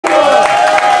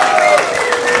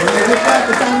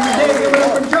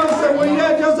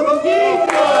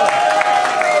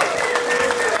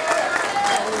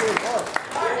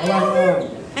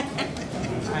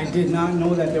did not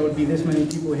know that there would be this many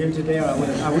people here today, or I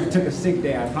would have took a sick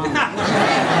day, I promise.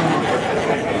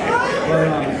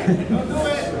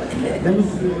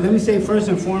 Let me say first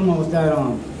and foremost that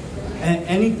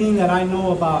anything that I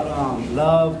know about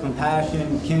love,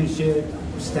 compassion, kinship,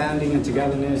 standing and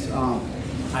togetherness,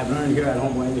 I've learned here at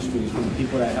Homeboy Industries from the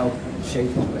people that helped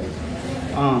shape this place.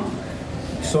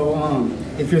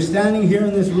 If you're standing here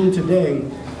in this room today,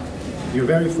 you're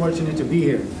very fortunate to be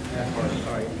here.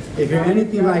 If you're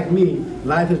anything like me,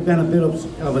 life has been a bit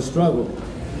of a struggle,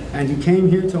 and you came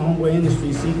here to Homeboy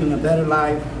Industries seeking a better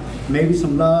life. Maybe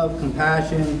some love,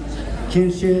 compassion,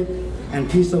 kinship, and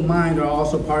peace of mind are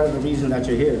also part of the reason that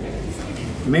you're here.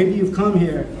 Maybe you've come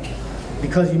here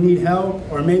because you need help,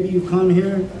 or maybe you've come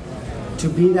here to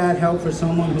be that help for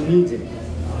someone who needs it,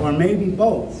 or maybe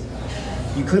both.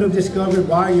 You could have discovered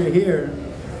while you're here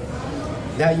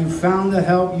that you found the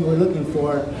help you were looking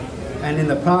for, and in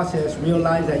the process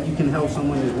realize that you can help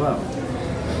someone as well.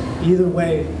 Either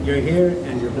way, you're here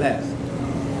and you're blessed.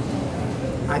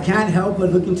 I can't help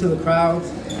but look into the crowds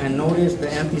and notice the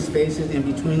empty spaces in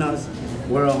between us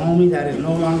where a homie that is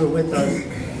no longer with us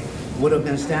would have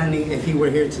been standing if he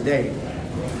were here today.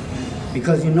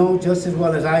 Because you know just as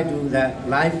well as I do that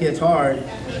life gets hard,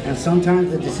 and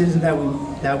sometimes the decisions that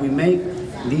we make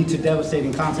lead to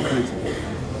devastating consequences.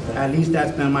 At least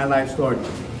that's been my life story.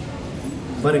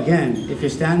 But again, if you're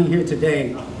standing here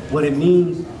today, what it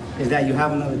means is that you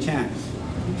have another chance.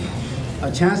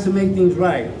 A chance to make things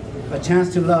right, a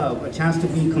chance to love, a chance to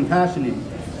be compassionate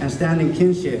and stand in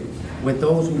kinship with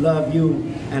those who love you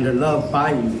and are loved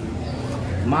by you.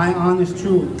 My honest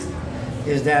truth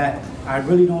is that I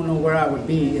really don't know where I would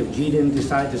be if G didn't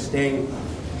decide to stay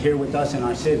here with us in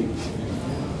our city.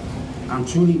 I'm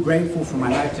truly grateful for my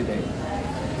life today.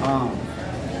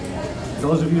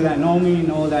 Those of you that know me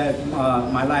know that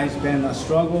my life's been a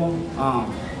struggle.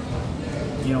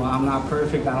 You know, I'm not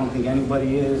perfect. I don't think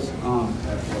anybody is.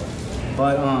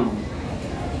 But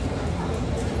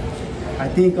I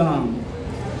think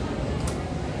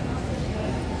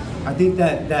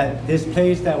that this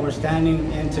place that we're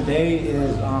standing in today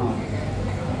is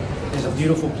a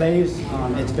beautiful place.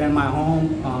 It's been my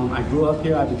home. I grew up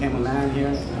here. I became a man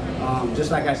here. Just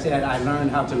like I said, I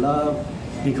learned how to love,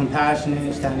 be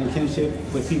compassionate, stand in kinship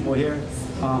with people here.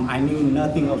 I knew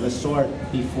nothing of the sort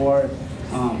before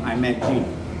I met G,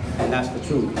 and that's the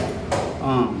truth.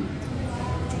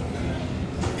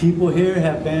 People here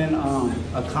have been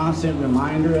a constant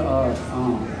reminder of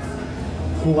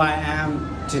who I am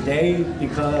today,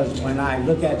 because when I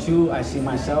look at you, I see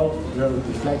myself. You're a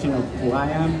reflection of who I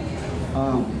am.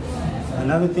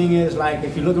 Another thing is, like,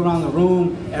 if you look around the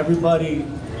room, everybody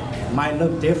might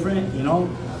look different, you know.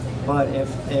 But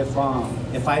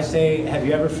if I say, have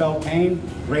you ever felt pain?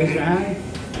 Raise your hand.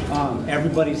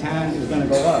 Everybody's hand is going to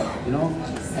go up, you know.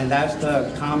 And that's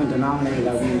the common denominator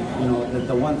that we, you know,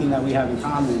 the one thing that we have in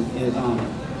common is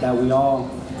that we all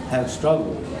have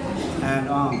struggled. And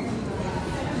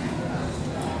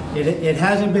it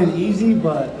hasn't been easy,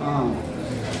 but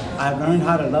I've learned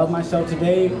how to love myself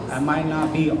today. I might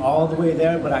not be all the way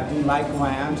there, but I do like who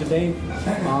I am today.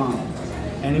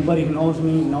 Anybody who knows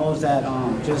me knows that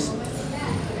just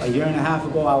a year and a half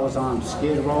ago, I was on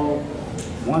Skid Row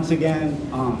once again,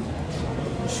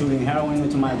 shooting heroin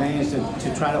into my veins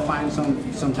to try to find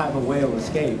some type of way of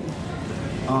escape.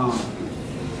 I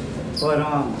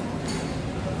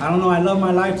don't know, I love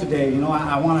my life today. You know,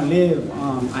 I want to live.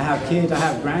 I have kids, I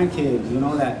have grandkids, you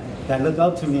know, that look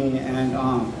up to me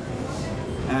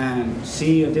and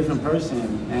see a different person,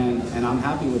 and I'm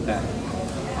happy with that.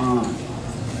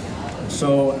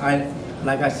 So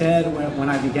like I said when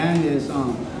I began this,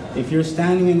 if you're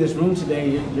standing in this room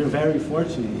today, you're very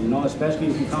fortunate, you know, especially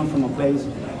if you come from a place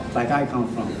like I come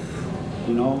from,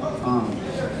 you know.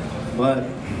 But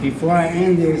before I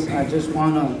end this, I just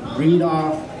want to read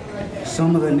off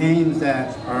some of the names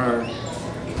that are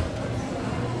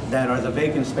the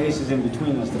vacant spaces in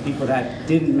between us, the people that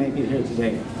didn't make it here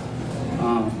today.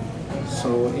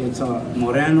 So it's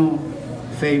Moreno,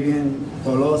 Fabian,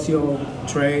 Colosio,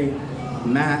 Trey,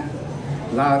 Matt,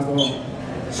 Largo,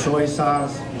 Soy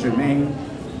Sauce, Jermaine,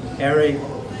 Eric,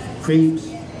 Creeps,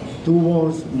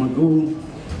 Tubos, Magoo,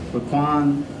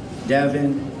 Raquan,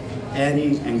 Devin,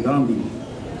 Eddie, and Gumby.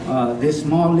 This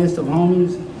small list of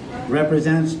homies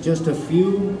represents just a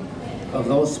few of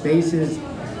those spaces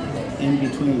in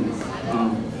between.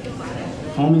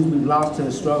 Homies we've lost to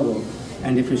the struggle,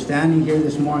 and if you're standing here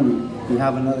this morning, you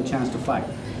have another chance to fight.